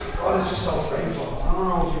God is just so faithful. I don't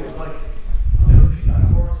know if you like, I don't repeat that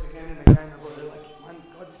chorus again and again, but like, man,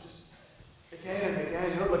 God is just again and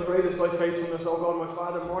again. You know, like great is thy faithfulness, oh God, my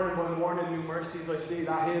Father, morning by morning, new mercies I see.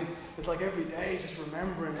 That hymn, it's like every day just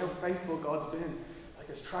remembering how faithful God's been, like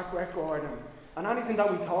His track record and anything that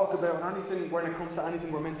we talk about, and anything when it comes to anything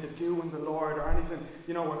we're meant to do in the Lord, or anything,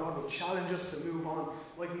 you know, where God will challenge us to move on.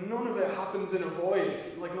 Like none of it happens in a void.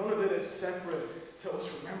 Like none of it is separate to us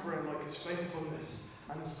remembering like His faithfulness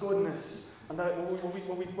and His goodness. And that what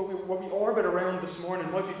we orbit around this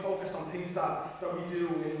morning might be focused on things that we do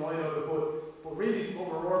in light of it, but really what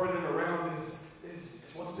we're orbiting around is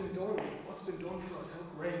what's been done. What's been done for us,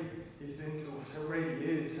 how great He's been to us, how great He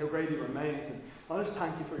is, how great He remains. And I just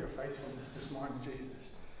thank You for Your faithfulness this morning,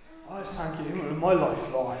 Jesus. I just thank You in my life,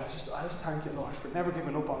 Lord. I just thank You, Lord, for never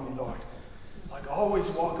giving up on me, Lord. Like always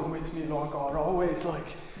walking with me, Lord God, always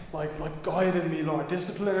like guiding me, Lord,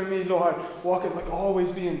 disciplining me, Lord, walking, like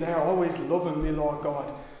always being there, always loving me, Lord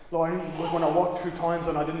God. Lord, when I walked through times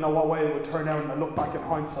and I didn't know what way it would turn out, and I look back in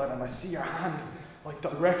hindsight and I see Your hand, like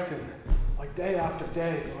directing, like day after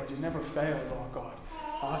day, Lord, You never fail, Lord God.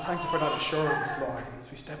 And I thank You for that assurance, Lord. And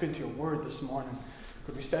as we step into Your word this morning,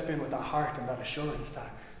 could we step in with that heart and that assurance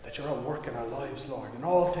that You're at work in our lives, Lord, in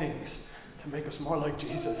all things, to make us more like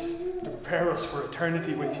Jesus, to prepare us for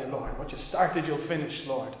eternity with You, Lord. What You started, You'll finish,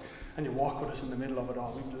 Lord. And You walk with us in the middle of it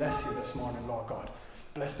all. We bless You this morning, Lord God.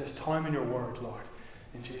 Bless this time in Your word, Lord.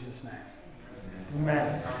 In Jesus' name.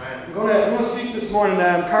 Amen. I'm going to speak this morning.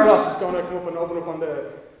 Carlos is going to come up and open up on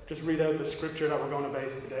just read out the scripture that we're going to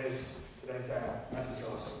base today's message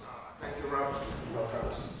on. Thank you, Rob. Well,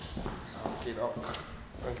 Carlos. Okay, Doc.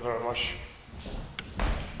 Thank you very much.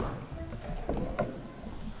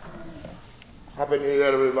 Happy New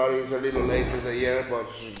Year, everybody. It's a little late in the year, but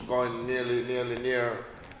it's going nearly near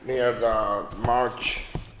the March.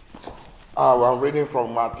 I'm reading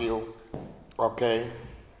from Matthew. Okay.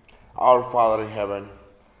 Our Father in heaven,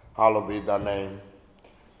 hallowed be Thy name.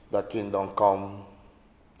 Thy kingdom come.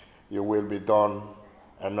 Your will be done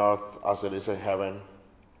on earth as it is in heaven.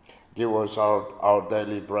 Give us our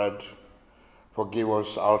daily bread. Forgive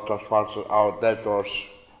us our trespasses, our debtors,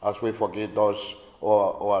 as we forgive those who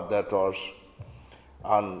are debtors.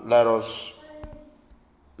 And let us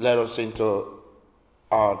into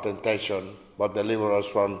temptation, but deliver us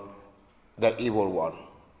from the evil one.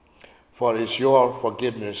 For it's Your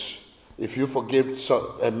forgiveness. If you forgive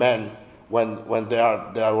a man when they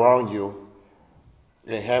are wrong you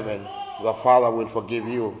in heaven, the Father will forgive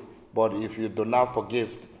you. But if you do not forgive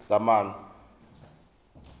the man,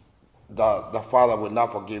 the Father will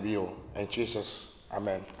not forgive you. In Jesus,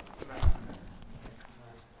 amen.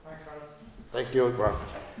 Thank you, brother.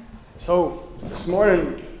 So this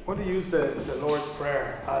morning, I want to use the Lord's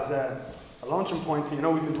Prayer as a launching point. We've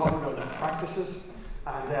been talking about the practices,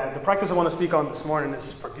 and the practice I want to speak on this morning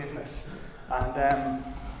is forgiveness. And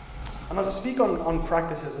as I speak on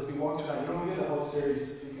practices, as we walk through that, we did a whole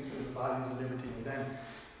series speaking through the values of liberty, and then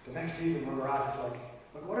the next season where we're at is like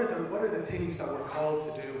what are the things that we're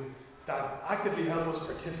called to do that actively help us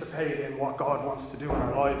participate in what God wants to do in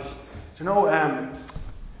our lives.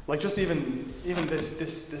 Like just even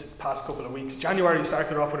this past couple of weeks, January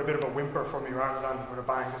started off with a bit of a whimper for me rather than with a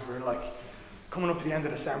bang, because we were like coming up to the end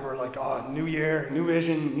of December, like, new year, new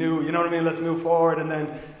vision, you know what I mean, let's move forward. And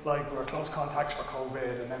then like we were close contacts for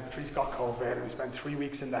COVID, and then Patrice got COVID, and we spent 3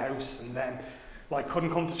 weeks in the house, and then like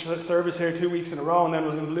couldn't come to service here 2 weeks in a row, and then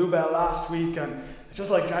was in Bluebell last week, and it's just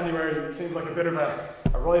like January, it seems like a bit of a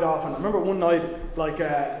write-off. And I remember one night, like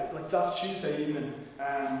last Tuesday evening,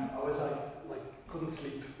 I was like couldn't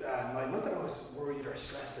sleep. Not that I was worried or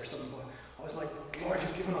stressed or something, but I was like, Lord,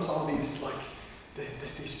 You've given us all these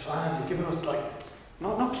these plans. You've given us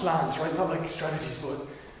not plans, right? Not like strategies, but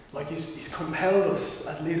like He's compelled us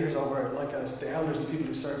as leaders over, like as the elders and people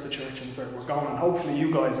who serve the church, and we're going. And hopefully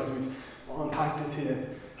you guys, as we've unpacked it to you,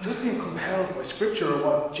 just being compelled by Scripture or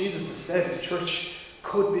what Jesus has said His church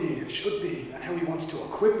could be and should be, and how He wants to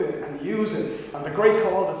equip it and use it, and the great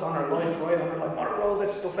call that's on our life, right? And we're like, want to roll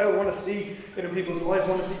this stuff out, want to see it in people's lives,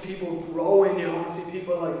 want to see people grow in You, want to see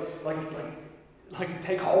people like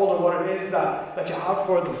take hold of what it is that You have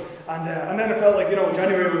for them. And then it felt like,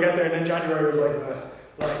 January would get there, and then January was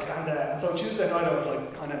and so Tuesday night I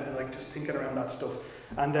was kind of just thinking around that stuff.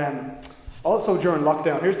 And also during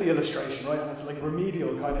lockdown, here's the illustration, right? And it's like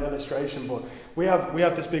remedial kind of illustration, but we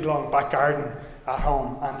have this big long back garden at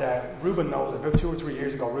home, and Reuben knows it. About 2 or 3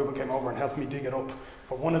 years ago, Reuben came over and helped me dig it up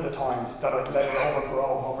for one of the times that I'd let it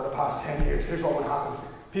overgrow over the past 10 years. Here's what would happen.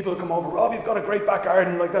 People would come over, Rob, you've got a great back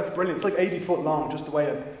garden, that's brilliant. It's like 80 foot long, just the way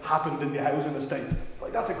it happened in the housing estate.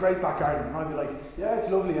 That's a great back garden. And I'd be like, yeah, it's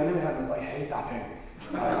lovely. And in my head, I hate that thing.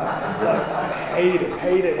 I hate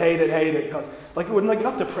it, because like it wouldn't, like,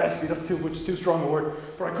 not depress me, that's too strong a word,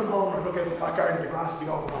 but I come home and I look out the back garden, the grass would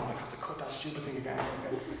be all gone, I have to cut that stupid thing again.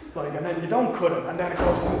 Like, and then you don't cut it, and then it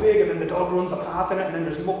grows too big, and then the dog runs a path in it, and then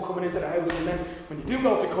there's muck coming into the house, and then when you do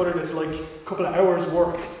go to cut it, it's like a couple of hours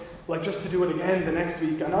work, like just to do it again the next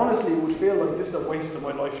week. And honestly, it would feel like this is a waste of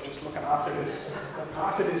my life, just looking after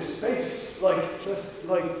this space. Like, just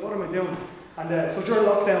like, what am I doing? And so during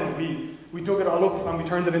lockdown, we dug it all up and we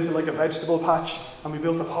turned it into like a vegetable patch, and we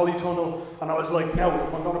built a polytunnel. And I was like, now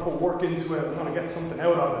I'm going to put work into it. I'm going to get something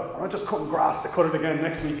out of it. I'm not just cutting grass to cut it again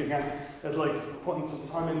next week again. It's like putting some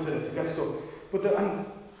time into it to get stuff. And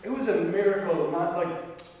it was a miracle, man.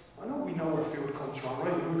 Like, I know we know where food comes from,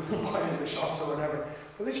 right? We buy it in the shops or whatever.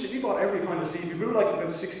 But literally, we bought every kind of seed. We grew like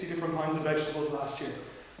about 60 different kinds of vegetables last year.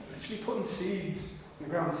 Literally putting seeds in the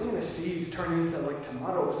ground, seeing a seed turn into like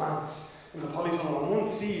tomato plants in the polytunnel, and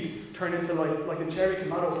one seed turn into like in cherry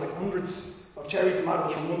tomatoes, like hundreds of cherry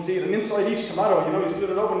tomatoes from one seed. And inside each tomato, you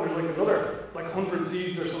split it up, and there's like another like 100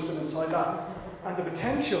 seeds or something inside that. And the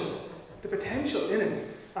potential in it.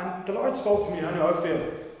 And the Lord spoke to me, I know I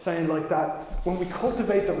feel, saying like that when we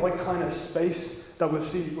cultivate the right kind of space, that we'll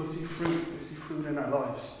see fruit in our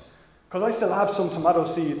lives. Because I still have some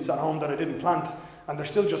tomato seeds at home that I didn't plant, and they're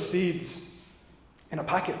still just seeds in a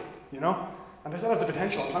packet, and they still have the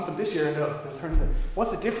potential. I'll plant them this year and they'll turn into...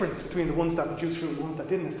 What's the difference between the ones that produced fruit and the ones that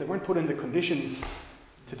didn't? Is they weren't put in the conditions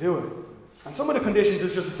to do it. And some of the conditions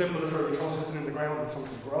is just as simple as where we throw something in the ground and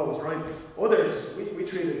something grows, right? Others, we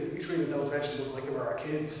treated those vegetables like they were our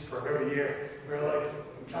kids for about a year. We were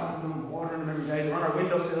like, planting them, watering them every day. They're on our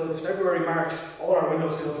windowsills. February, March, all our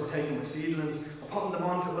windowsills were taken with seedlings. We're putting them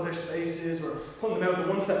onto other spaces. We're putting them out.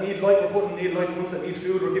 The ones that need light, we're putting need light. The ones that need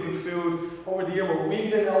food, we're giving food. Over the year, we're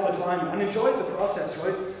weeding all the time and enjoyed the process,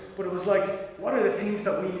 right? But it was like, what are the things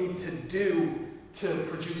that we need to do to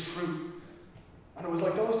produce fruit? And it was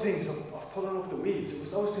like those things of pulling up the weeds. It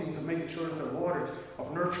was those things of making sure that they're watered,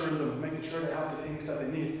 of nurturing them, of making sure they have the things that they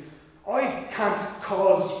need. I can't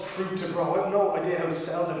cause fruit to grow. I have no idea how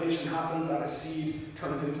cell division happens and a seed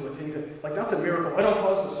turns into a thing. That's a miracle. I don't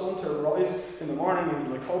cause the sun to rise in the morning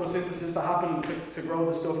and like photosynthesis to happen to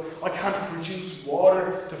grow the stuff. I can't produce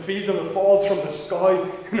water to feed them. It falls from the sky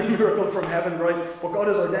in a miracle from heaven, right? But God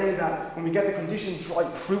has ordained that when we get the conditions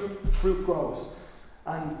right, fruit grows.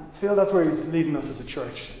 And I feel that's where He's leading us as a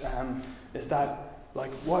church. Is that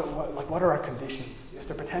what are our conditions? Is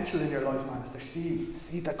there potential in your life, man? Is there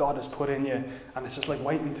seed that God has put in you, and it's just like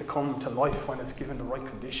waiting to come to life when it's given the right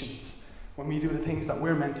conditions? When we do the things that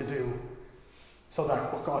we're meant to do, so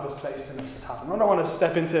that what God has placed in us has happened. I don't want to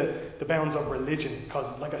step into the bounds of religion,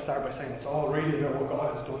 because like I started by saying, it's all really about what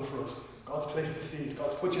God has done for us. God's placed the seed,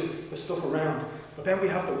 God's put the stuff around. But then we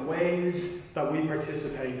have the ways that we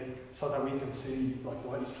participate so that we can see like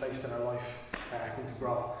what He's placed in our life come to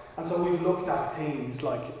grow. And so we've looked at things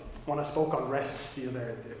like, when I spoke on rest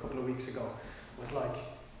a couple of weeks ago, was like,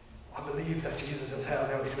 I believe that Jesus has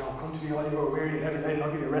held out, come to me all you who are weary and heavy laden, and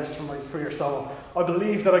I'll give you rest for your soul. I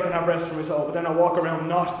believe that I can have rest for my soul, but then I walk around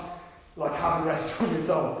not like having rest for my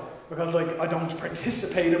soul, because like I don't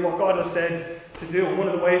participate in what God has said to do. And one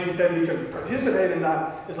of the ways He said we can participate in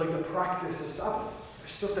that is like the practice of Sabbath.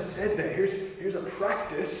 There's stuff that's said there. Here's a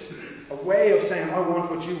practice, a way of saying, I want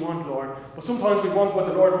what you want, Lord. But sometimes we want what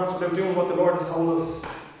the Lord wants without doing what the Lord has told us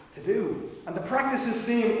to do. And the practices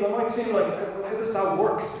might seem like, well, how does that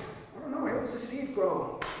work? I don't know, how does the seed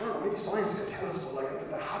grow? I don't know, maybe science could tell us, but like, how did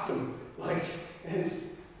that happen?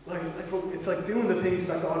 It's like doing the things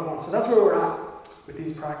that God wants. So that's where we're at with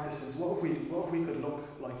these practices. What if we could look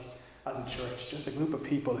like as a church, just a group of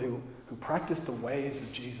people who practice the ways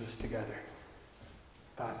of Jesus together?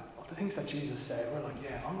 That of the things that Jesus said, we're like,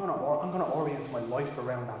 yeah, I'm gonna orient my life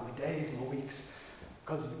around that, my days, my weeks,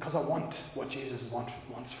 because I want what Jesus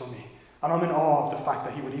wants from me, and I'm in awe of the fact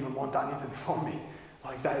that He would even want that even for me,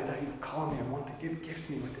 like that He would call me and want to gift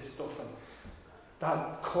me with this stuff, and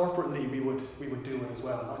that corporately we would do it as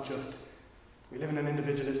well, not just. We live in an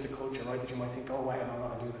individualistic culture, right? That you might think, oh wow, I'm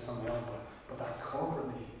going to do this on my own, but that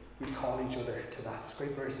corporately we call each other to that. It's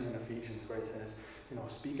great verses in Ephesians where it says,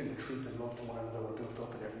 speaking the truth in love to one another, we're built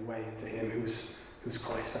up in every way into Him who's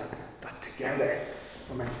Christ. That together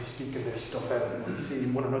we're meant to be speaking this stuff out. And when we see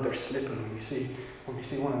one another slipping, when we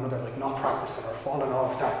see one another like not practicing or falling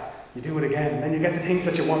off, that you do it again. And then you get the things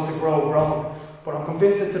that you want to grow. But I'm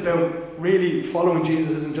convinced it's about really following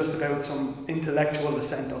Jesus isn't just about some intellectual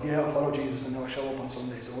assent of, I'll follow Jesus and I'll show up on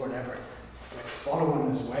Sundays or whatever. Like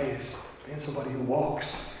following His ways, being somebody who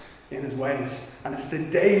walks in His ways. And it's the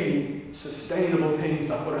daily, sustainable things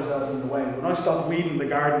that put ourselves in the way. When I stop weeding the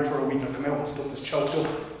garden for a week, I come out and stuff is choked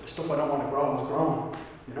up the stuff I don't want to grow is grown.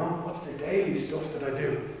 You know, what's the daily stuff that I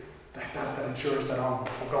do that ensures that I'm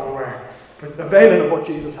going where? Availing of what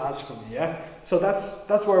Jesus has for me, yeah? So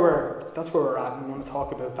that's where we're at, and we want to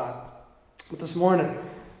talk about that. But this morning,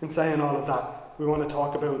 in saying all of that, we want to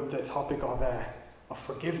talk about the topic of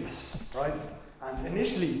forgiveness, right? And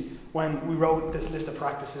initially, when we wrote this list of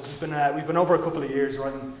practices, we've been over a couple of years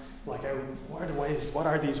writing like what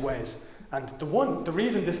are these ways? And the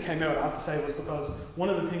reason this came out, I have to say, was because one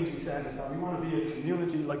of the things we said is that we want to be a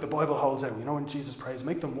community like the Bible holds out. You know, when Jesus prays,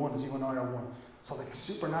 make them one as you and I are one. So like a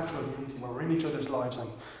supernatural unity where we're in each other's lives and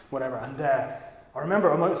whatever. And I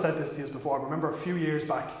remember, I might have said this to you before, I remember a few years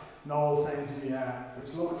back, Noel saying to me,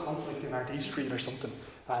 there's a lot of conflict in our D Street or something.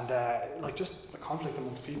 And like just a conflict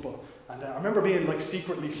amongst people. And I remember being like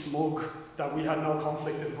secretly smug that we had no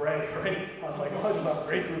conflict in bread, right? I was like, oh, I just have a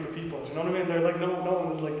great group of people. Do you know what I mean? They're like, no one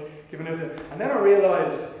was like giving out it. And then I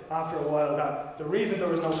realised after a while that the reason there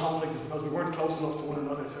was no conflict is because we weren't close enough to one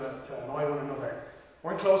another to annoy one another. We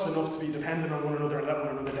weren't close enough to be dependent on one another and let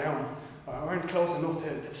one another down. We weren't close enough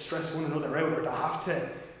to stress one another out or to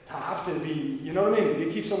have to be, you know what I mean?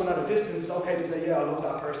 You keep someone at a distance, it's okay to say, yeah, I love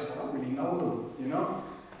that person, but I don't really know them, you know?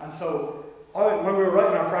 And so, when we were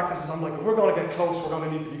writing our practices, I'm like, if we're going to get close, we're going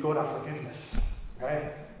to need to be good at forgiveness,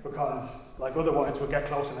 right? Because, like, otherwise we'll get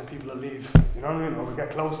close and then people will leave, you know what I mean? Or we'll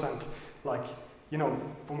get close and, like, you know,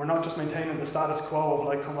 when we're not just maintaining the status quo of,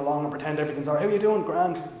 like, come along and pretend everything's alright, how are you doing?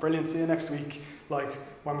 Grand, brilliant, see you next week. Like,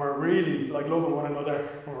 when we're really, like, loving one another,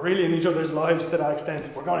 when we're really in each other's lives to that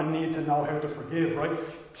extent, we're going to need to know how to forgive, right?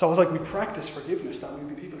 So it was like we practice forgiveness, that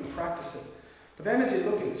we be people who practice it. But then as you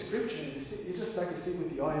look at Scripture, you just start to see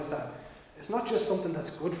with the eyes that it's not just something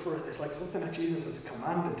that's good for us, it's like something that Jesus has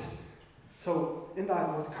commanded. So in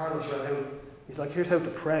that, what Carlos read out, he's like, here's how to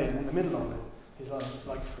pray, and in the middle of it, he's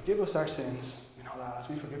like forgive us our sins, you know, as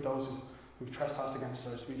we forgive those who trespass against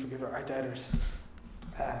us, we forgive our debtors.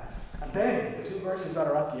 And then, the two verses that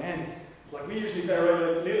are at the end, like we usually say,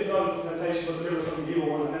 right, lead us not into temptation, but deliver us from the evil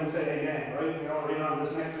one, and then say amen, right? You know, read on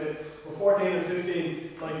this next bit. But 14 and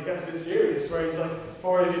 15, like, it gets a bit serious, where he's like,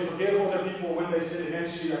 for if you forgive other people when they sin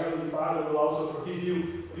against you, your heavenly Father will also forgive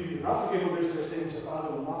you. But if you do not forgive others their sins, your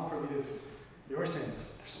Father will not forgive your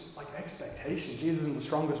sins. There's some, like, expectation. Jesus, in the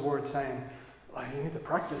strongest words, saying, like, you need to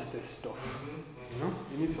practice this stuff. You know,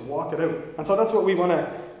 you need to walk it out. And so that's what we want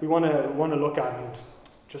to look at and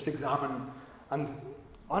just examine. And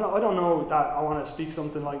I don't know that I want to speak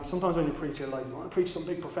something like, sometimes when you preach, you're like, you want to preach some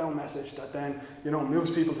big profound message that then, you know,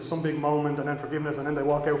 moves people to some big moment and then forgiveness and then they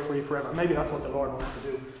walk out free forever. Maybe that's what the Lord wants to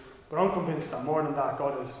do. But I'm convinced that more than that,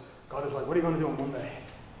 God is like, what are you going to do on Monday?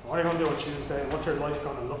 What are you going to do on Tuesday? What's your life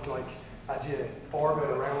going to look like as you orbit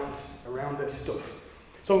around this stuff?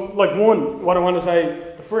 So, like, what I want to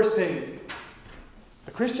say, the first thing,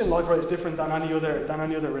 the Christian life, right, is different than any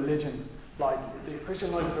other religion. Like, the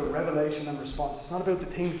Christian life is about revelation and response. It's not about the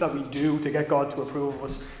things that we do to get God to approve of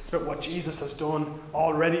us. It's about what Jesus has done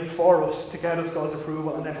already for us to get us God's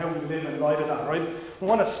approval, and then how we live in light of that, right? We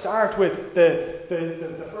want to start with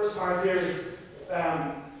the first part here is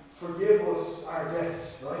forgive us our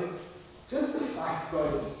debts, right? Just the fact,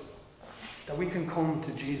 guys, that we can come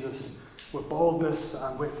to Jesus with boldness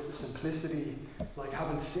and with simplicity, like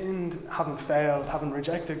having sinned, having failed, having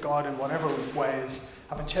rejected God in whatever ways,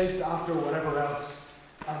 having chased after whatever else,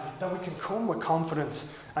 and that we can come with confidence.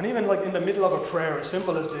 And even like in the middle of a prayer, as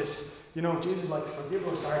simple as this, you know, Jesus like, forgive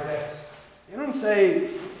us our debts. You don't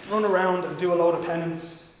say, run around and do a load of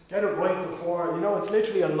penance, get it right before, you know, it's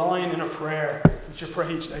literally a line in a prayer that you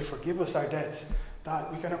pray each day, forgive us our debts, that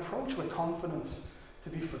we can approach with confidence to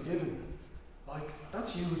be forgiven. Like,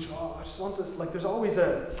 that's huge. Oh, I just want this. Like, there's always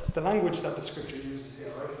the language that the Scripture uses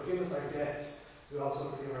here, right? Forgive us our debts, we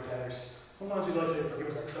also forgive our debtors. Sometimes we like to say, forgive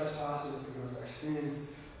us our trespasses, forgive us our sins.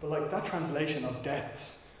 But, like, that translation of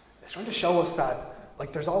debts is trying to show us that,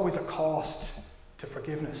 like, there's always a cost to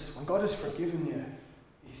forgiveness. When God has forgiven you,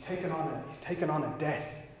 He's taken on a debt.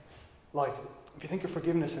 Like, if you think of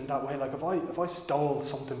forgiveness in that way, like, if I stole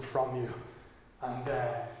something from you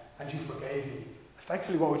and you forgave me,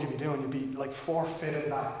 effectively, what would you be doing? You'd be like forfeiting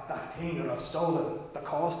that thing that I've stolen. The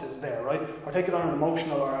cost is there, right? Or take it on an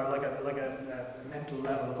emotional or like a mental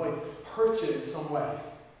level. If I hurt you in some way,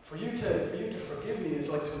 for you to forgive me is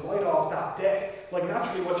like to write off that debt. Like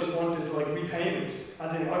naturally, what you want is like repayment,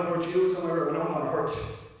 as in I've hurt you somewhere, and I'm going to hurt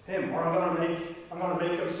him, or I'm going to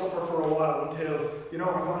make him suffer for a while until, you know,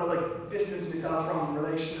 I'm going to like distance myself from him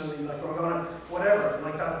relationally, like, or I'm going to whatever,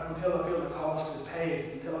 like that, until I feel the cost is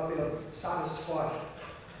paid, until I feel satisfied.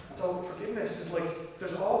 And so forgiveness is like,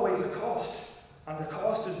 there's always a cost, and the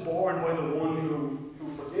cost is borne by the one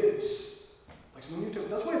who forgives. Like, so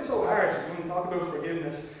that's why it's so hard when we talk about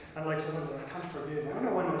forgiveness, and like someone's like, I can't forgive. I don't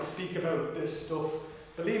know when I speak about this stuff.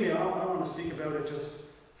 Believe me, I don't want to speak about it just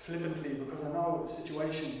flippantly, because I know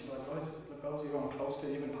situations like those you're going close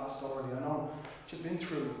to, even past already. I know what you've been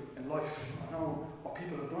through in life. I know what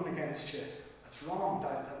people have done against you. It's wrong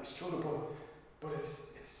that we struggle, but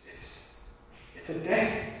it's a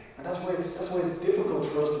debt, and that's why it's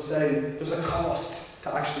difficult for us to say there's a cost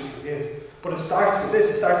to actually forgive. But it starts with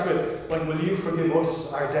this. It starts with, like, will you forgive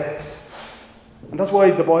us our debts? And that's why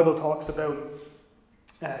the Bible talks about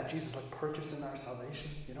Jesus, like, purchasing our salvation,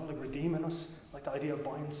 like redeeming us, like the idea of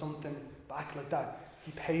buying something back like that.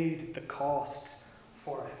 He paid the cost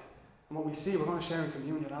for it. And what we see, we're going to share in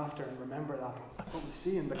communion after and remember that. But what we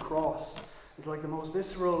see in the cross is like the most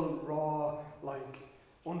visceral, raw, like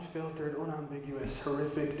unfiltered, unambiguous,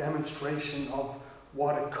 horrific demonstration of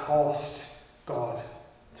what it cost God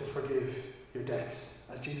to forgive your debts.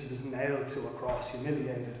 As Jesus is nailed to a cross,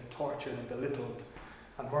 humiliated, tortured, and belittled,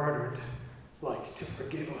 and murdered, like, to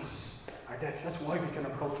forgive us our debts. That's why we can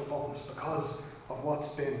approach a boldness, because of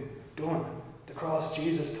what's been done. The cross,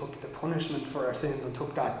 Jesus took the punishment for our sins and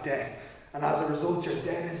took that debt. And as a result, your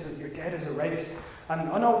debt is erased. And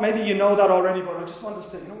I know maybe you know that already, but I just want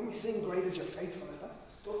us to, when we sing "Great is Your Faithfulness," that's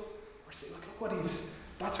the stuff we're saying. Look what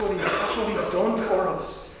that's what he's done for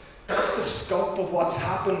us. That's the scope of what's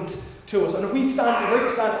happened to us. And if we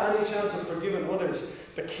stand any chance of forgiving others,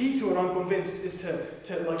 the key to it, I'm convinced, is to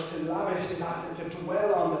lavish that, to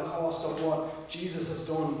dwell on the cost of what Jesus has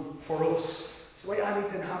done for us. It's the way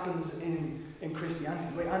anything happens in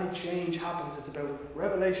Christianity. The way any change happens, it's about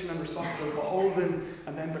revelation and response, about beholding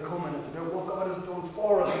and then becoming. It's about what God has done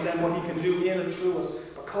for us and then what He can do in and through us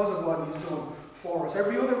because of what He's done for us.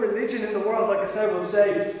 Every other religion in the world, like I said, will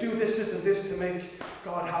say, do this, this, and this to make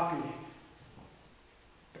God happy.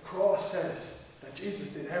 The cross says that Jesus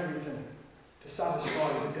did everything to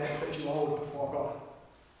satisfy the debt that you owed before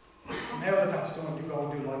God. And now that that's done, you go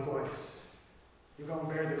and do likewise. You go and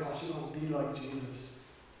bear the cost. You go and be like Jesus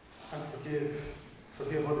and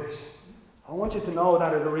forgive others. I want you to know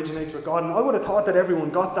that it originates with God. And I would have thought that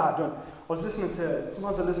everyone got that. I was listening to,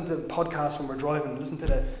 sometimes I listen to podcasts when we're driving. Listen to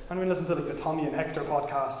the Tommy and Hector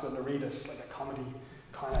podcast when they read it. It's like a comedy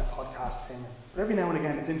kind of podcast thing. But every now and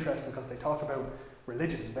again it's interesting because they talk about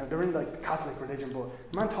religion. They're in like the Catholic religion, but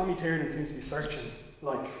man Tommy Tiernan seems to be searching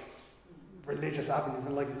like religious avenues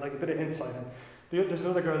and like a bit of insight. And there's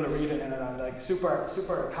another girl that read it in it and like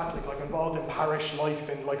super Catholic, like involved in parish life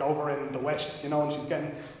in like over in the West, and she's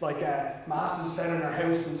getting like masses said in her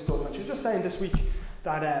house and stuff. And she was just saying this week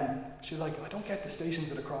that she's like, I don't get the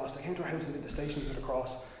Stations of the Cross. They came to her house and did the Stations of the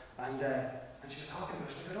Cross, and she was talking about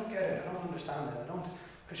it. She's like, I don't get it. I don't understand it.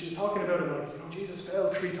 Because she was talking about it like, Jesus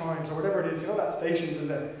fell 3 times or whatever it is. That Stations and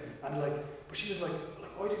but she was like,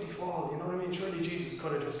 why did he fall? You know what I mean? Surely Jesus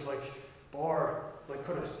could have just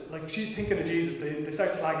she's thinking of Jesus. They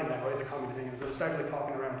start slagging that, right? The comedy thing, and they start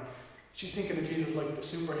talking around. She's thinking of Jesus like the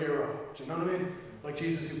superhero. Do you know what I mean? Like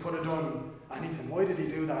Jesus who could have done anything. Why did he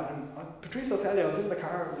do that? And Patrice will tell you, I was in the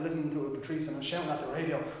car listening to Patrice and I was shouting at the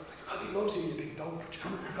radio, because he loves you, you big dope.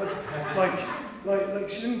 Because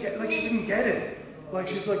she didn't get it. Like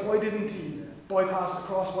she's like, why didn't he bypass the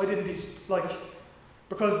cross? Why didn't he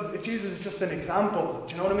because if Jesus is just an example,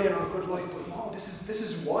 do you know what I mean, or a good life, but no, this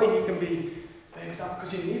is why he can be the example,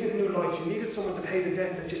 because you needed new life, you needed someone to pay the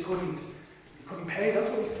debt that you couldn't pay. That's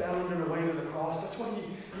why he fell under the weight of the cross. That's why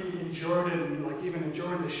he endured it, and even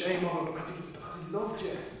endured the shame of it, because he loved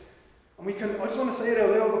you. And I just want to say it out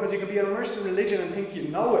loud, because you can be immersed in religion and think you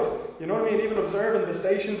know it. You know what I mean? Even observing the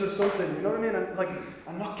Stations or something. You know what I mean?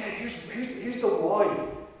 And not get here's the why.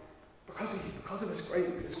 Because of his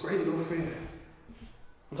great love for you.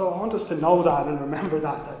 And so I want us to know that and remember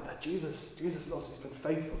that Jesus loves us. He's been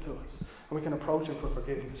faithful to us, and we can approach him for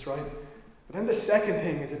forgiveness, right? But then the second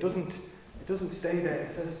thing is it doesn't stay there.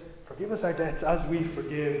 It says, forgive us our debts as we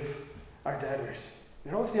forgive our debtors.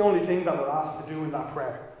 It's the only thing that we're asked to do in that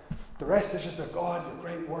prayer. The rest is just about God, your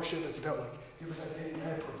great worship. It's about give us our daily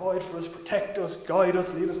bread, provide for us, protect us, guide us,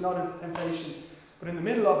 lead us not into temptation. But in the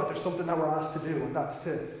middle of it, there's something that we're asked to do, and that's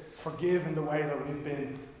to forgive in the way that we've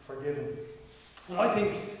been forgiven. And I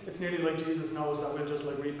think it's nearly like Jesus knows that we'll just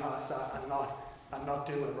read past that and not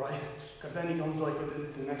do it, right? Because then he comes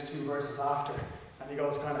with the next 2 verses after, and he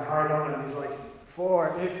goes kind of hard on it, and he's like,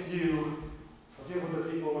 for if you forgive other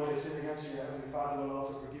people when they sin against you, your heavenly Father will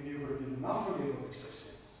also forgive you, but if you do not forgive others their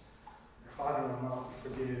sins, your Father will not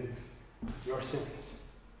forgive your sins.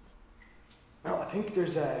 Now, I think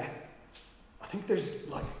there's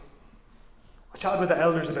I chatted with the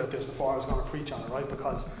elders about this before I was going to preach on it, right?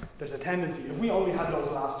 Because there's a tendency, if we only had those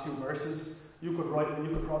last 2 verses, you could write it and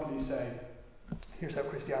you could probably say, here's how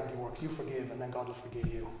Christianity works. You forgive and then God will forgive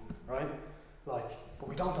you, right? But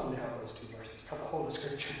we don't only have those two verses. We have the whole of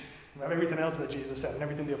Scripture. We have everything else that Jesus said and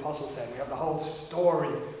everything the apostles said. We have the whole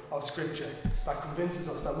story of Scripture that convinces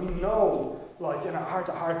us that we know, in our heart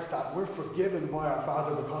of hearts, that we're forgiven by our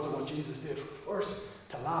Father because of what Jesus did. From first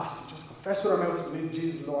to last, you just confess with our mouths, believe in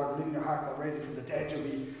Jesus Lord, believe in your heart, God raised him from the dead,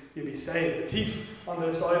 you'll be saved. The thief on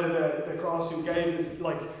the side of the cross who gave is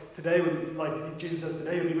today, Jesus says,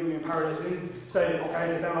 today you'll be with me in paradise. He didn't say,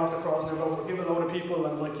 okay, get down off the cross now, go forgive a load of people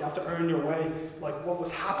and you have to earn your way. What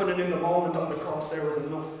was happening in the moment on the cross there was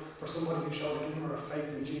enough for somebody who showed a glimmer of faith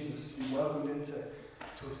in Jesus to be welcomed into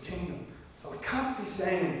his kingdom. So we can't be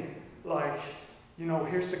saying,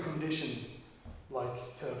 here's the condition,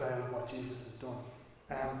 to avail what Jesus has done.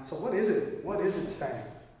 So what is it? What is it saying?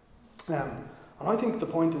 And I think the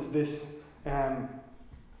point is this,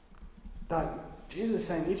 that Jesus is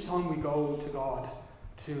saying each time we go to God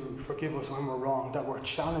to forgive us when we're wrong, that we're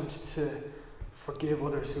challenged to forgive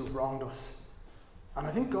others who've wronged us. And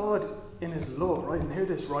I think God, in his love, right, and hear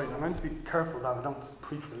this right, I'm meant to be careful that I don't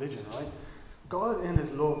preach religion, right? God, in his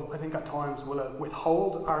love, I think at times will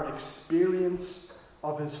withhold our experience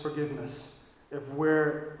of his forgiveness if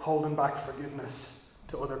we're holding back forgiveness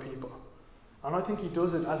to other people. And I think he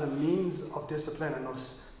does it as a means of disciplining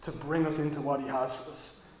us to bring us into what he has for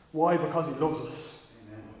us. Why? Because he loves us.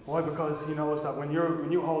 Amen. Why? Because he knows that when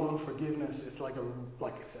you hold unforgiveness, it's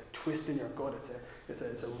it's a twist in your gut.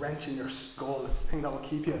 It's a wrench in your skull. It's the thing that will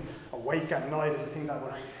keep you awake at night. It's the thing that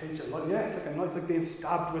will hit you. It's like being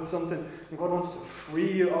stabbed with something. And God wants to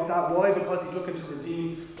free you of that. Why? Because he's looking to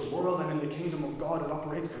redeem the world, and in the kingdom of God, it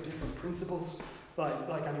operates by different principles.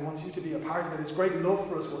 And he wants you to be a part of it. His great love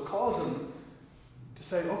for us will cause him to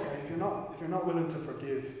say, okay, if you're not willing to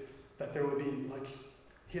forgive, that there will be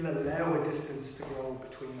he'll allow a distance to grow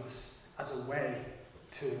between us as a way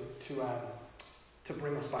to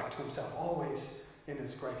bring us back to himself, always in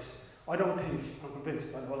his grace. I'm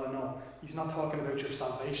convinced, I know, he's not talking about your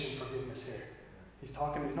salvation forgiveness here. He's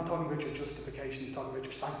not talking about your justification, he's talking about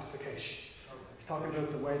your sanctification. He's talking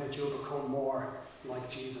about the way that you'll become more like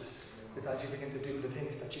Jesus, is as you begin to do the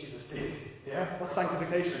things that Jesus did. Yeah? What's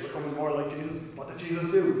sanctification? Becoming more like Jesus. What did Jesus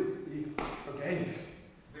do? He forgave.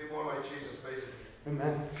 Be more like Jesus, basically.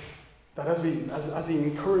 Amen. That as he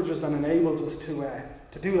encourages and enables us to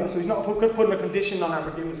do that. So he's not putting a condition on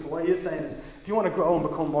our forgiveness, but what he is saying is, if you want to grow and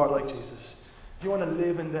become more like Jesus, if you want to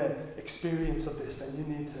live in the experience of this, then you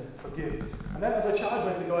need to forgive. And then as I chatted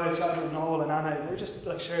with the guys, chatted with Noel and Anna, they just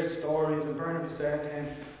shared stories, and Bernard was there to him,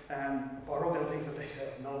 I wrote down things that they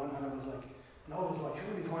said. Noel and Anna was like,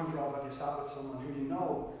 how many times, Rob, have you sat with someone who you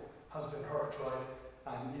know has been hurt, right?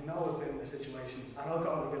 And you know has been in a situation, and I'll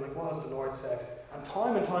go and be like, what has the Lord said? And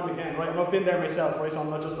time again, right, and I've been there myself, right, so I'm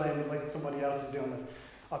not just saying it like somebody else is doing it.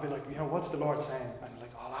 I'll be like, what's the Lord saying? And I'm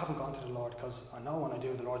like, I haven't gone to the Lord, because I know when I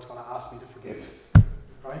do, the Lord's going to ask me to forgive,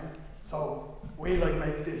 right? So we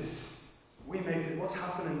make this, what's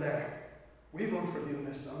happening there? We've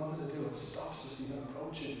unforgiveness, and what does it do? It stops us even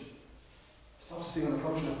approaching. It stops us even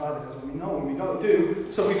approaching our Father, because when we got to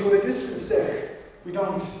do, so we put a distance there. We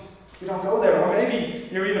don't go there. Or maybe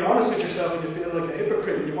you're even honest with yourself and you feel like a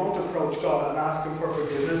hypocrite and you won't approach God and ask him for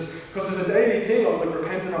forgiveness, because there's a daily thing of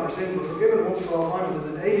repenting of our sins, but forgiven once for all time.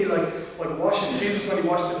 There's a daily washing. Jesus, when he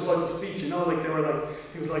washed the disciples' feet, they were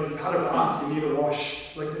he was you had a bath, you need a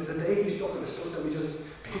wash. There's a daily stuff and the stuff that we just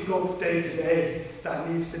pick up day to day that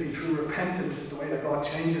needs to be through repentance, is the way that God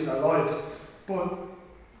changes our lives. But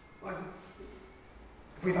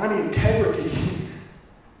if we have any integrity,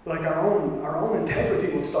 our own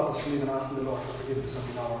integrity will stop us from even asking the Lord for forgiveness when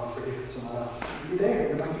we know we're not forgiving someone else. You're there,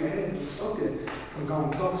 in the back of your head, and stop you from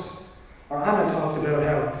going close. Or Anna talked about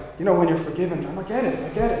how, when you're forgiven, I get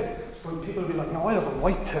it. But people will be like, no, I have a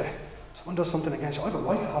right to, someone does something against you, I have a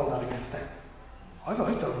right to hold that against them. I have a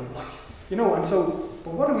right to, and so,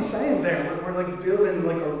 but what are we saying there? We're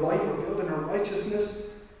building a right, we're building a righteousness.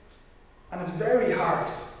 And it's very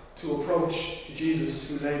hard to approach Jesus,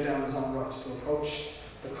 who laid down his own rights, to approach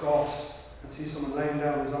the cross and see someone laying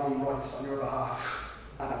down his own rights on your behalf,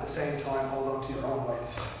 and at the same time hold on to your own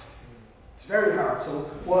rights. It's very hard. So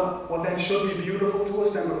what then should be beautiful to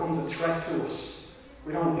us then becomes a threat to us.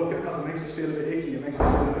 We don't look at it because it makes us feel a bit icky, it makes us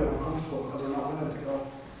feel a bit uncomfortable because we're not willing to go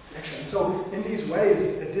extra. And so in these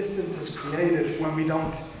ways, a distance is created when we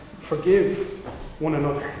don't forgive one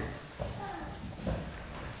another.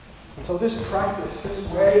 And so this practice,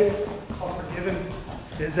 this way of forgiving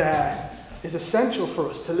is essential for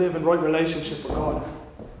us to live in right relationship with God.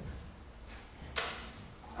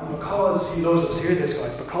 And because he loves us, hear this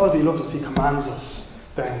guys, because he loves us, he commands us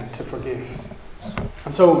then to forgive.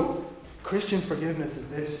 And so Christian forgiveness is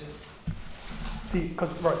this. See, because,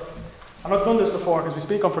 right, and I've done this before because we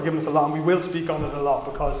speak on forgiveness a lot, and we will speak on it a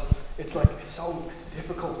lot because it's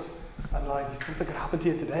difficult, and like something could happen to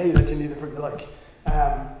you today that you need to forgive,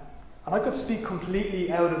 and I could speak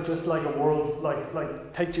completely out of just like a world,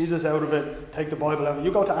 like take Jesus out of it, take the Bible out of it.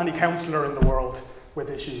 You go to any counsellor in the world with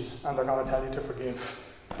issues, and they're going to tell you to forgive,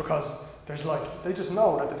 because they just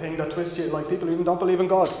know that the thing that twists you, like people who even don't believe in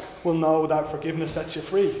God will know that forgiveness sets you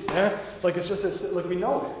free. Yeah, like we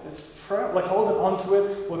know it. It's like holding on to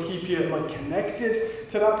it will keep you like connected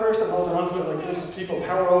to that person. Holding on to it like gives people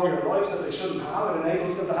power over your lives that they shouldn't have. It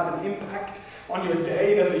enables them to have an impact on your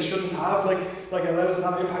day that they shouldn't have. Like it allows them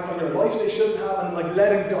to have an impact on your life they shouldn't have. And like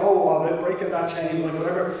letting go of it, breaking that chain, like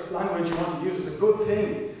whatever language you want to use, is a good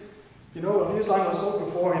thing. You know, I've used language I spoke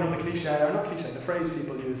before. You know, the cliche, or not cliche, the phrase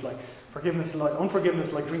people use, like unforgiveness,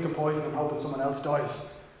 like drinking poison and hoping someone else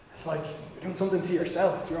dies. It's like you're doing something to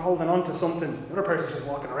yourself. You're holding on to something. The other person's just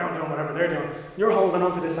walking around doing whatever they're doing. You're holding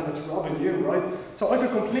on to this and it's robbing you, right? So I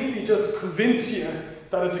could completely just convince you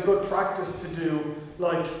that it's a good practice to do,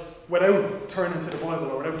 like, without turning to the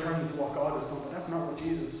Bible or without turning to what God has done. But that's not what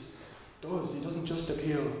Jesus does. He doesn't just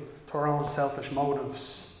appeal to our own selfish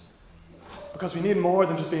motives. Because we need more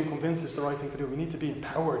than just being convinced it's the right thing to do. We need to be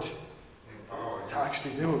empowered to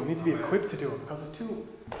actually do it. We need to be equipped to do it because it's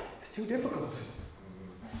too difficult.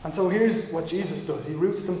 And so here's what Jesus does. He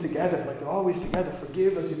roots them together, like they're always together.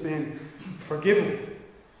 Forgive as you've been forgiven.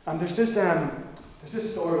 And there's this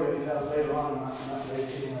story that he tells later on in Matthew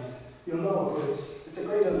 18, and you'll know it, but it's a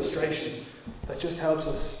great illustration that just helps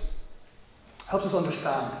us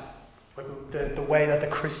understand like the way that the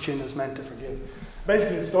Christian is meant to forgive.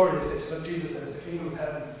 Basically, the story is this: that Jesus says, the kingdom of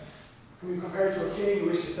heaven can be compared to a king who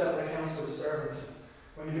wished to settle accounts with his servants.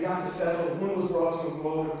 When he began to settle, one was brought to him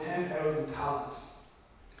with 10,000 talents.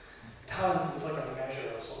 A talent is like a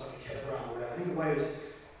measure, or something like a kilogram or whatever. I think it weighs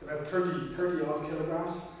about 30 odd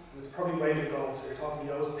kilograms, and it's probably weighed in gold. So you're talking,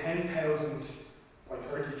 he owes 10,000 by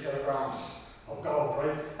 30 kilograms of gold,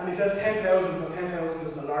 right? And he says 10,000 because 10,000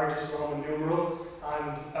 is the largest Roman numeral,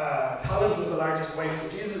 and talent was the largest weight. So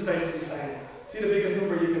Jesus is basically saying, see the biggest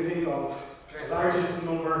number you can think of, the largest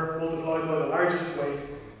number multiplied by the largest weight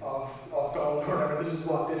of gold or whatever. This is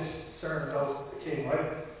what this servant owes to the king,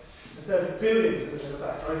 right? It says billions, in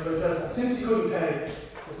fact, right? So it says that since he couldn't pay,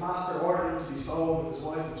 his master ordered him to be sold with his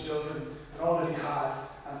wife and children and all that he had,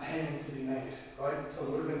 and payment to be made, right? So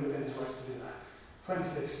it would have been within his rights to do that.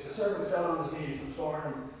 26. The servant fell on his knees and implored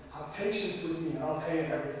him, have patience with me and I'll pay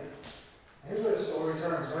him everything. And here's where the story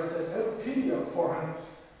turns, right? It says, out of pity for him,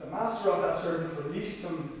 the master of that servant released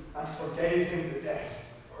him and forgave him the debt.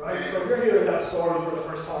 Right? So if you're hearing that story for the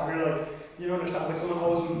first time, you're like, you understand, like someone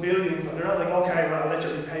owes them billions, and they're not like, okay, well, I'll let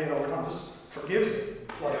you repay it over time. Just forgives it,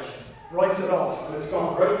 like, writes it off, and it's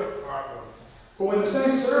gone, right? But when the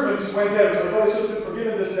same servant went out, so the guy's just been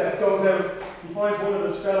forgiven this debt, goes out, he finds one of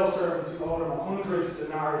his fellow servants who owed him 100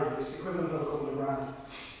 denarii, which is the equivalent of a couple of grand,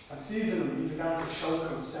 and seizing him, he began to choke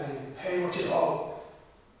him, saying, pay what you owe.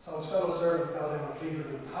 So his fellow servant fell down and pleaded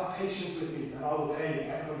with him, have patience with me, and I will pay you,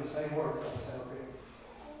 echoing the same words that I said of him.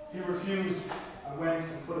 He refused and went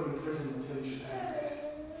and put him in prison until he should pay him.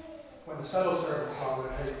 When his fellow servants saw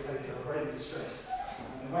what had taken place, they were greatly distressed.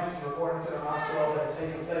 And they went to report to their master all that had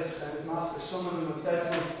taken place. And his master summoned him and said to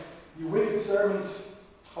him, you wicked servant,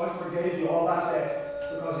 I forgave you all that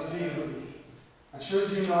debt because you pleaded with me. And should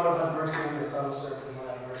you not have had mercy on your fellow servant as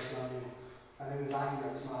I had mercy on you? And in his anger,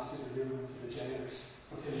 his master delivered him to the jailers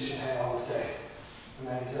until he should pay all his debt. And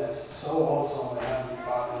then he says, so also my heavenly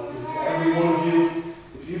Father will do to every one of you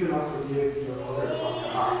if you do not forgive your brother from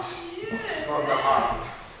your heart. From the heart.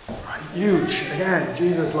 Right, huge. Again,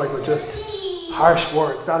 Jesus with just harsh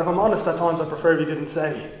words that, if I'm honest, at times I prefer he didn't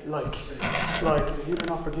say. Like if you do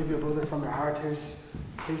not forgive your brother from your heart,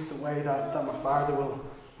 here's the way that my Father will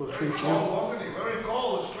treat you. Wasn't he? Very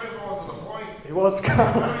cold, straight on to the point. He was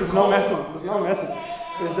cold. There's no messing.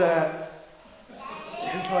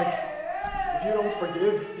 It's like, if you don't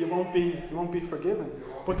forgive, you won't be forgiven.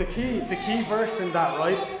 But the key verse in that,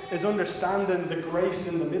 right, is understanding the grace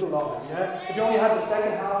in the middle of it. Yeah. If you only had the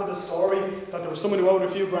second half of the story, that there was someone who owed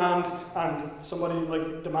a few grand and somebody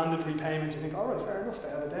demanded repayment, you think, all right, fair enough, they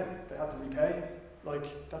had a debt, they had to repay.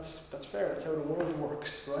 That's fair. That's how the world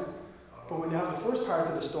works, right? But when you have the first part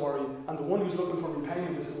of the story, and the one who's looking for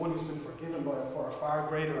repayment is the one who's been forgiven for a far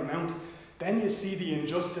greater amount, then you see the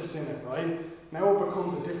injustice in it, right? Now it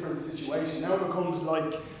becomes a different situation. Now it becomes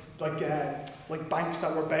like banks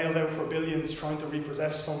that were bailed out for billions trying to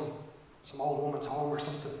repossess some old woman's home or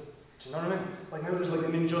something. Do you know what I mean? Like now there's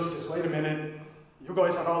an injustice. Wait a minute, you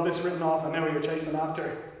guys had all this written off, and now you're chasing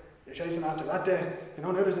after that debt. You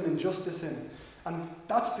know, now there's an injustice in it. And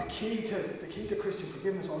that's the key to Christian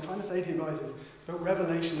forgiveness. What I'm trying to say to you guys is about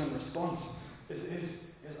revelation and response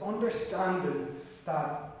is understanding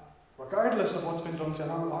that regardless of what's been done to you,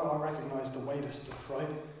 and I recognise the weight of stuff, right?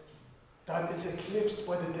 That it's eclipsed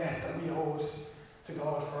by the debt that we owe to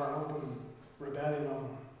God for our open rebellion on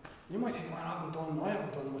Him. You might think, well, I haven't done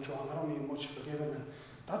much wrong, I don't need much forgiven. And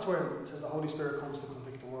that's where it says the Holy Spirit comes to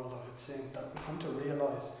convict the world of its sin, that we come to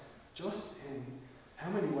realise just in how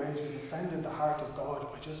many ways we've offended the heart of God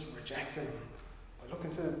by just rejecting Him, by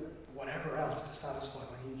looking to whatever else to satisfy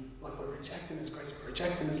like we're rejecting His grace, we're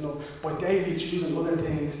rejecting His love, by daily choosing other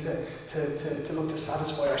things to look to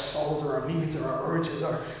satisfy our souls or our needs or our urges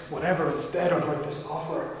or whatever instead of like this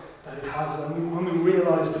offer that He has. And when we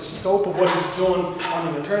realise the scope of what He's done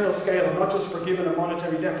on an eternal scale, and not just forgiving a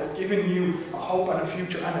monetary debt, but giving you a hope and a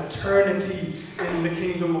future and eternity in the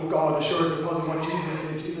kingdom of God, assured because of what Jesus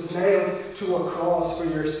did. Jesus nailed to a cross for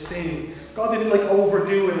your sin. God didn't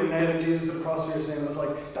overdo it in nailing Jesus to the cross for your sin. It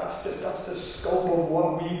was that's the scope of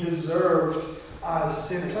what we deserved as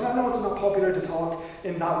sinners. And I know it's not popular to talk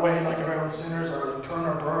in that way, around sinners or turn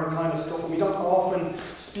or burn kind of stuff, and we don't often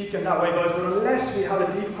speak in that way, guys, but unless we have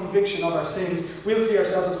a deep conviction of our sins, we'll see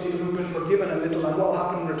ourselves as people who've been forgiven a little, and what will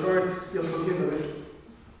happen in return? You'll forgive a little.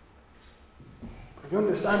 If you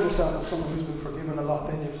understand yourself as someone who's been forgiven a lot,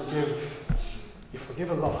 then you forgive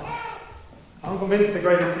a lot. I'm convinced the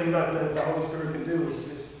greatest thing that the Holy Spirit can do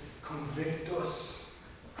is convict us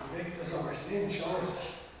of our sin, show us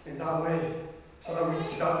in that way. So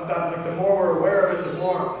that the more we're aware of it, the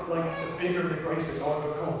more, the bigger the grace of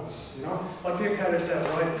God becomes, Like Tim Keller said,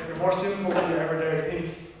 right? You're more sinful than you ever dare to think.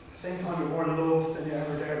 At the same time, you're more loved than you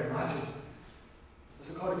ever dare to imagine. As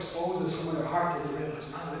God exposes some of your heart, and you realise,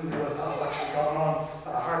 man, I didn't realise that was actually going on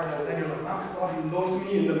at a heart level. Then you're like, man, God, He loved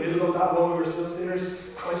me in the middle of that while we were still sinners.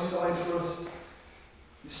 Christ died for us.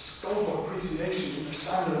 The scope of appreciation,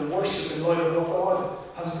 understanding, and worship in light of what God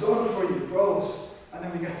has done for you grows. And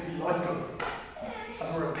then we get to be like Him.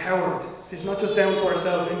 As we're empowered. It's not just down to our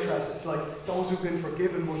self-interest. It's like those who've been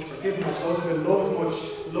forgiven much, those who've been loved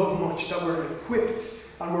much, love much, that we're equipped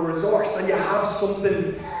and we're resourced, and you have something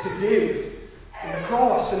to give. In the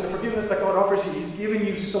cross, in the forgiveness that God offers you, He's giving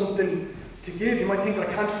you something to give. You might think, I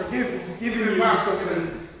can't forgive. He's giving you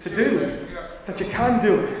something to do, that you can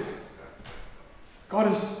do it. God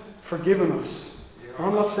has forgiven us. And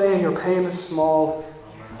I'm not saying your pain is small.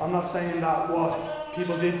 I'm not saying that what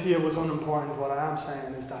people did to you was unimportant. What I am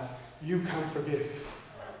saying is that you can forgive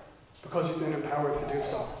because you've been empowered to do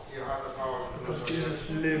so. You have the power to because Jesus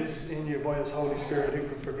lives in you by His Holy Spirit who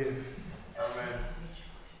can forgive. Amen.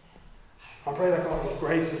 I pray that God will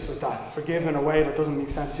grace us with that. Forgive in a way that doesn't make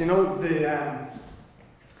sense.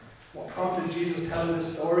 What prompted Jesus telling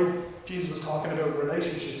this story? Jesus was talking about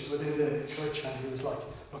relationships within the church, and He was like,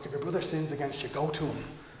 look, if your brother sins against you, go to him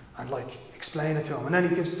and explain it to him. And then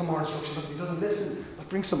He gives some more instructions. If he doesn't listen,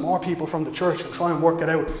 bring some more people from the church and try and work it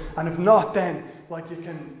out. And if not, then you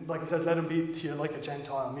can, He says, let him be to you like a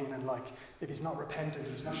Gentile, meaning if he's not repentant,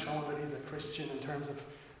 he's not showing that he's a Christian in terms of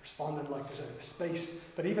responding, there's a space.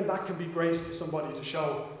 But even that can be grace to somebody to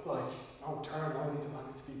show, no, turn, I need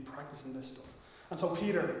to be practicing this stuff. And so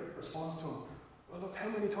Peter responds to him, well, look, how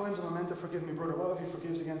many times am I meant to forgive my brother? What if he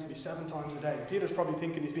forgives against me 7 times a day? Peter's probably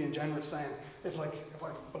thinking he's being generous, saying, will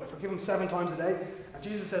I forgive him 7 times a day? And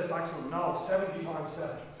Jesus says back to him, no, 70 times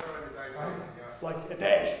 7. Right? A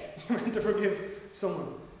day. You're meant to forgive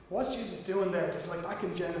someone. What's Jesus doing there? Just back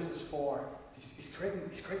in Genesis 4, he's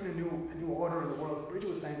creating a new order in the world. Bridget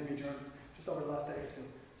was saying to me just over the last day or two,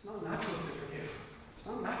 it's not natural to forgive. It's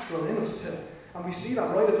not natural in us to. And we see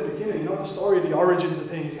that right at the beginning. The story of the origins of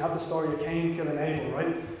things. You have the story of Cain killing Abel,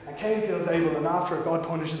 right? And Cain kills Abel, and after God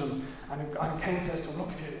punishes him, and Cain says to him, look,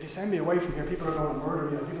 if you send me away from here, people are going to murder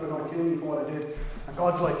me, and people are going to kill me for what I did. And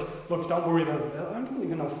God's like, look, don't worry about it. I don't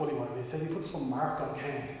even know fully what it is. He says He puts some mark on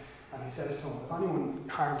Cain. And He says to him, if anyone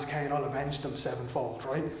harms Cain, I'll avenge them 7-fold,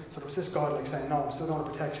 right? So there was this God saying, no, I'm still going to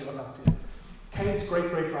protect you, look after you. Cain's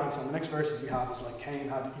great-great-grandson, the next verses we have is Cain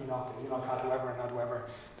had Enoch, and Enoch had whoever and had whoever.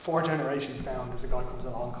 4 generations down, there's a guy comes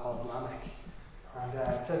along called Lamech. And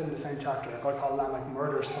it says in the same chapter, a guy called Lamech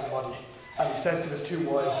murders somebody. And he says to his 2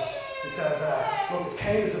 wives, he says, look, if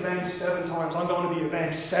Cain is avenged 7 times, I'm going to be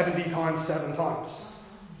avenged 70 times 7 times.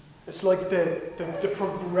 It's the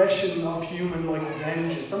progression of human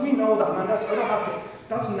vengeance. And we know that, man.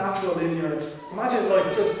 That's natural in your. Imagine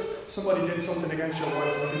just somebody did something against your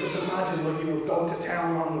wife. Just imagine you would go to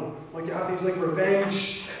town on them. You have these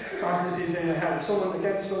revenge fantasies in your head. Someone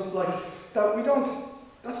against that we don't.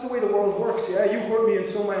 That's the way the world works. Yeah, you hurt me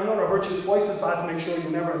in some way. I'm going to hurt you twice as bad to make sure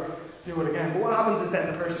you never do it again. But what happens is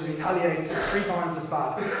then the person retaliates 3 times as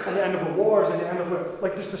bad, and you end up with wars, and you end up with,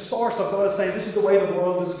 like, there's the source of God saying, this is the way the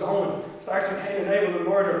world is going. Starts with Cain and Abel and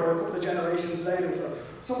murder, or a couple of generations later. So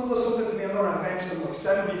someone does something to me, I'm going to avenge them like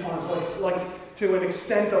 70 times, like to an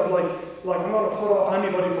extent of like I'm going to put off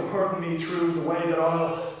anybody from hurting me through the way that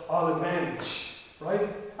I'll avenge, right?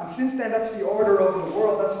 And since then, that's the order of the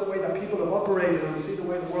world. That's the way that people have operated, and we see the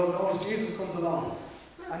way the world goes. Jesus comes along,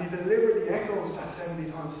 and he deliberately echoes that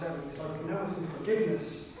 70 times 7. He's like, now it's in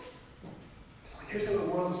forgiveness. He's like, here's how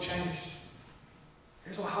the world has changed.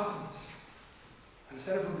 Here's what happens. And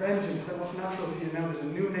instead of revenge, instead of what's natural to you now, there's a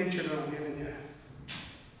new nature that I'm giving you,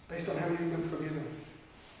 based on how you've been forgiven.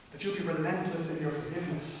 That you'll be relentless in your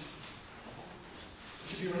forgiveness.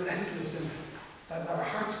 That you'll be relentless in that our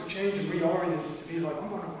hearts will change and reorient to be like, I'm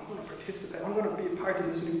going to participate. I'm going to be a part of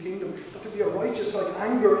this new kingdom. That to be a righteous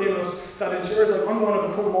anger in us that ensures I'm going to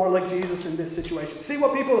become more like Jesus in this situation. See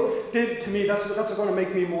what people did to me. That's going to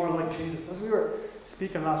make me more like Jesus. As we were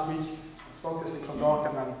speaking last week, I spoke this in Clondalk,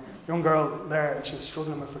 and a young girl there, and she was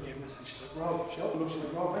struggling with forgiveness, and she's like, Rob, she opened up, she's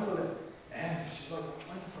like, Rob, when will it end? She's like, I'm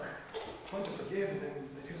trying to forgive, and then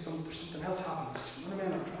something else happens. You know what I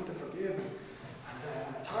mean? I'm trying to forgive,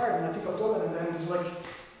 and it's hard, and I think I've done it, and then it's like,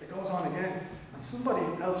 it goes on again. And somebody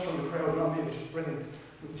else from the crowd, not me, which is brilliant,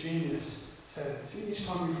 with genius, said, see, each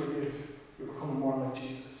time you forgive, you're becoming more like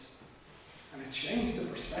Jesus. And it changed the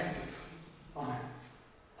perspective on it.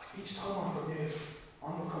 Like, each time I forgive,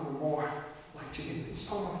 I'm becoming more like Jesus. Each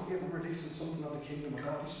time I forgive, I'm releasing something of the kingdom of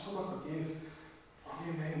God. Each time I forgive, I'm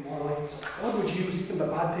being made more like Him. So God would use even the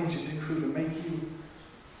bad things you've been through to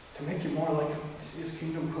make you more like Him, to see His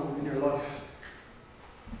kingdom come in your life.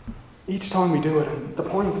 Each time we do it, and the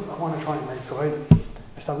point I want to try and make, right,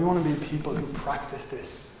 is that we want to be people who practice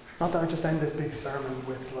this. Not that I just end this big sermon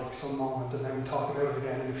with like some moment and then we talk about it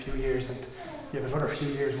again in a few years and you have another few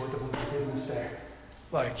years worth of unforgiveness there.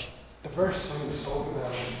 Like, the verse when we spoke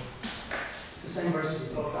about it, it's the same verse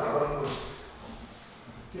we looked at, right?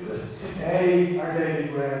 Give us today our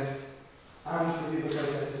daily bread, and forgive us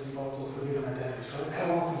our debts as we've also forgiven our debtors. Right?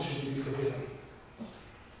 How often should we be forgiven?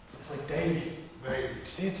 It's like daily.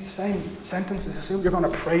 See, it's the same sentence. It's assumed you're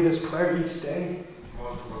going to pray this prayer each day.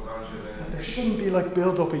 That there shouldn't be like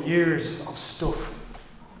build up of years of stuff.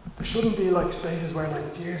 There shouldn't be like spaces where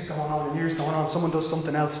like years going on, someone does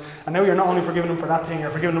something else, and now you're not only forgiving them for that thing, you're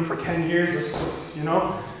forgiving them for 10 years of stuff, you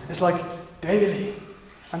know? It's like daily.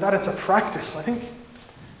 And that it's a practice. I think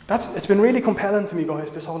it's been really compelling to me, guys,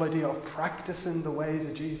 this whole idea of practicing the ways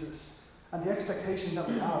of Jesus. And the expectation that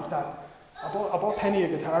we have that I bought Penny a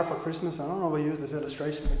guitar for Christmas. I don't know if I used this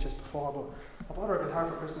illustration with just before, but I bought her a guitar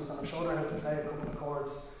for Christmas and I showed her how to play a couple of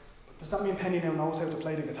chords. But does that mean Penny now knows how to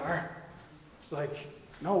play the guitar? Like,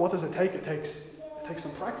 no, what does it take? It takes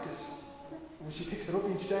some practice. And when she picks it up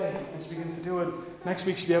each day and she begins to do it, next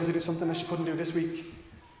week she'll be able to do something that she couldn't do this week.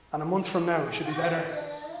 And a month from now she'll be better.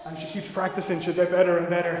 And she keeps practicing, she'll get better and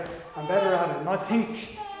better and better at it. And I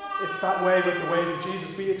think it's that way with the ways of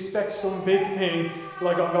Jesus. We expect some big thing,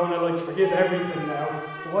 like I'm going to like forgive everything now.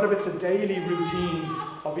 But what if it's a daily routine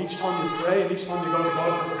of each time you pray and each time you go to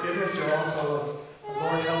God for forgiveness, you're also like,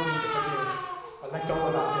 Lord, help me to forgive. I let go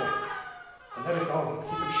of that bit. I let it go.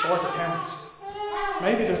 Keep it short accounts.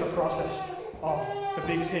 Maybe there's a process of the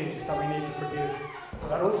big things that we need to forgive. But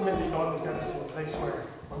that ultimately God will get us to a place where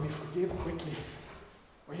we forgive quickly.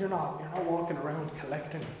 Where you're not walking around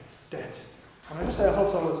collecting debts. And I just say I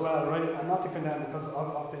hope so as well, right? I'm not to condemn because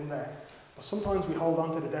I've been there. But sometimes we hold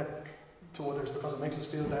on to the debt to others because it makes us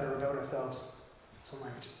feel better about ourselves.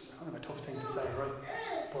 Sometimes it's kind of a tough thing to say, right?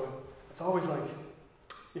 But it's always like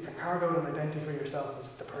you can carve out an identity for yourself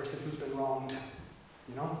as the person who's been wronged.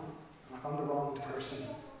 You know? Like, I'm the wronged person.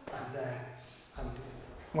 And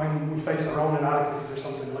when we face our own inadequacies or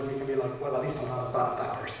something, like we can be like, well, at least I'm not as bad as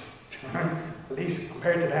that person. At least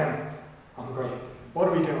compared to them, I'm great. What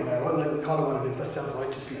are we doing there? Well, we call it what it is. Let's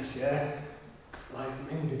self-righteousness, yeah? Like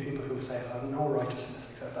many people who say, I have no righteousness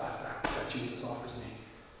except that Jesus offers me.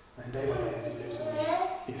 And day by day as He lives in me,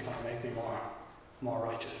 He's going to make me more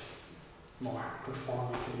righteous, more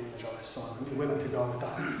conforming to the image of His Son. And be willing to go with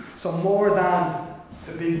that. So more than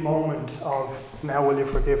the big moment of, now will you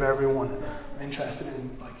forgive everyone? I'm interested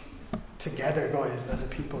in, like, together, guys, as a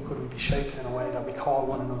people, could we be shaped in a way that we call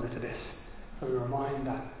one another to this? That we remind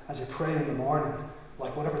that as you pray in the morning,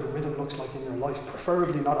 like whatever the rhythm looks like in your life,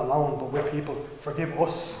 preferably not alone, but with people, forgive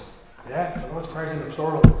us. Yeah, I know it's prayers in the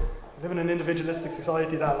plural. We live in an individualistic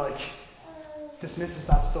society that like dismisses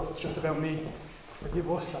that stuff. It's just about me.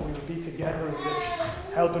 Forgive us, that we would be together in this,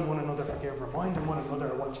 helping one another forgive, reminding one another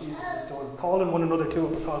of what Jesus has done, calling one another to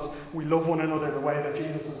it because we love one another the way that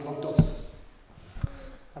Jesus has loved us.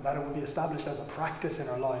 and that it would be established as a practice in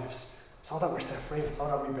our lives, so that we're set free, and so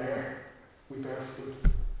that we bear fruit.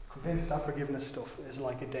 Convinced that forgiveness stuff is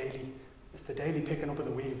like it's the daily picking up of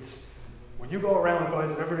the weeds. When you go around,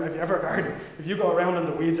 guys, have you ever gardened? If you go around and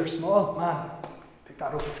the weeds are small, man, pick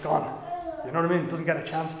that up, it's gone. You know what I mean? It doesn't get a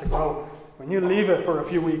chance to grow. When you leave it for a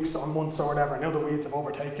few weeks or months or whatever, now the weeds have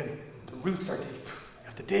overtaken, the roots are deep. You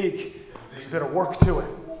have to dig. There's a bit of work to it.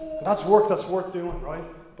 And that's work that's worth doing, right?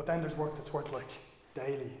 But then there's work that's worth like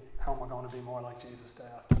daily. How am I going to be more like Jesus day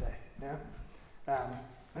after day? Yeah?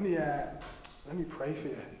 Let me pray for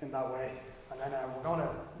you in that way. And then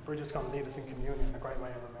Bridget's going to lead us in communion in a great way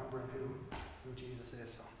of remembering who Jesus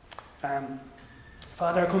is. So,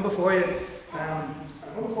 Father, I come before you. I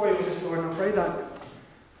come before you with this, Lord, and I pray that,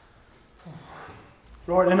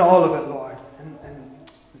 Lord, in all of it, Lord, and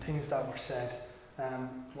things that were said,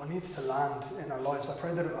 what needs to land in our lives, I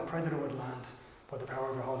pray that it would land by the power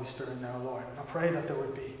of your Holy Spirit now, Lord. And I pray that there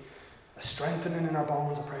would be a strengthening in our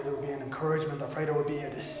bones. I pray there would be an encouragement. I pray there would be a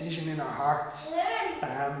decision in our hearts,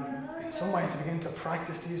 in some way, to begin to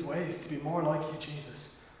practice these ways, to be more like you,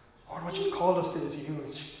 Jesus. Lord, what you've called us to is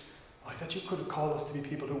huge. Like that you could have called us to be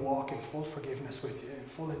people who walk in full forgiveness with you, in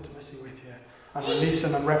full intimacy with you, and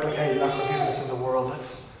releasing and replicating that forgiveness in the world.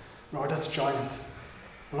 That's giant.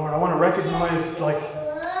 Lord, I want to recognise,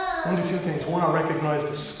 only two things. One, I recognise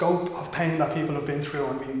the scope of pain that people have been through,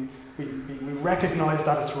 and we recognise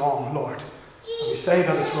that it's wrong, Lord. And we say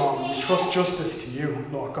that it's wrong. We trust justice to you,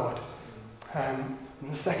 Lord God. And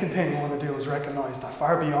the second thing I want to do is recognise that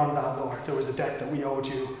far beyond that, Lord, there was a debt that we owed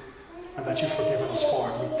you and that you've forgiven us for.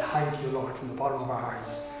 And we thank you, Lord, from the bottom of our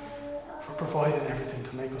hearts for providing everything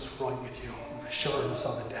to make us right with you and assuring us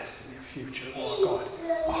of a destiny, a future, Lord God,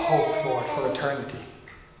 a hope, Lord, for eternity.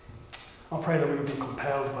 I pray that we would be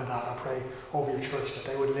compelled by that. I pray over your church that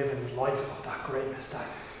they would live in light of that greatness, that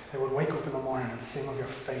they would wake up in the morning and sing of your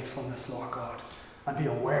faithfulness, Lord God, and be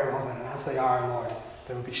aware of it. And as they are, Lord,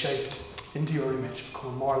 they would be shaped into your image,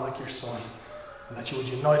 become more like your Son, and that you would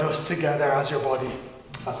unite us together as your body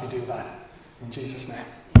as we do that. In Jesus' name.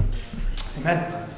 Amen.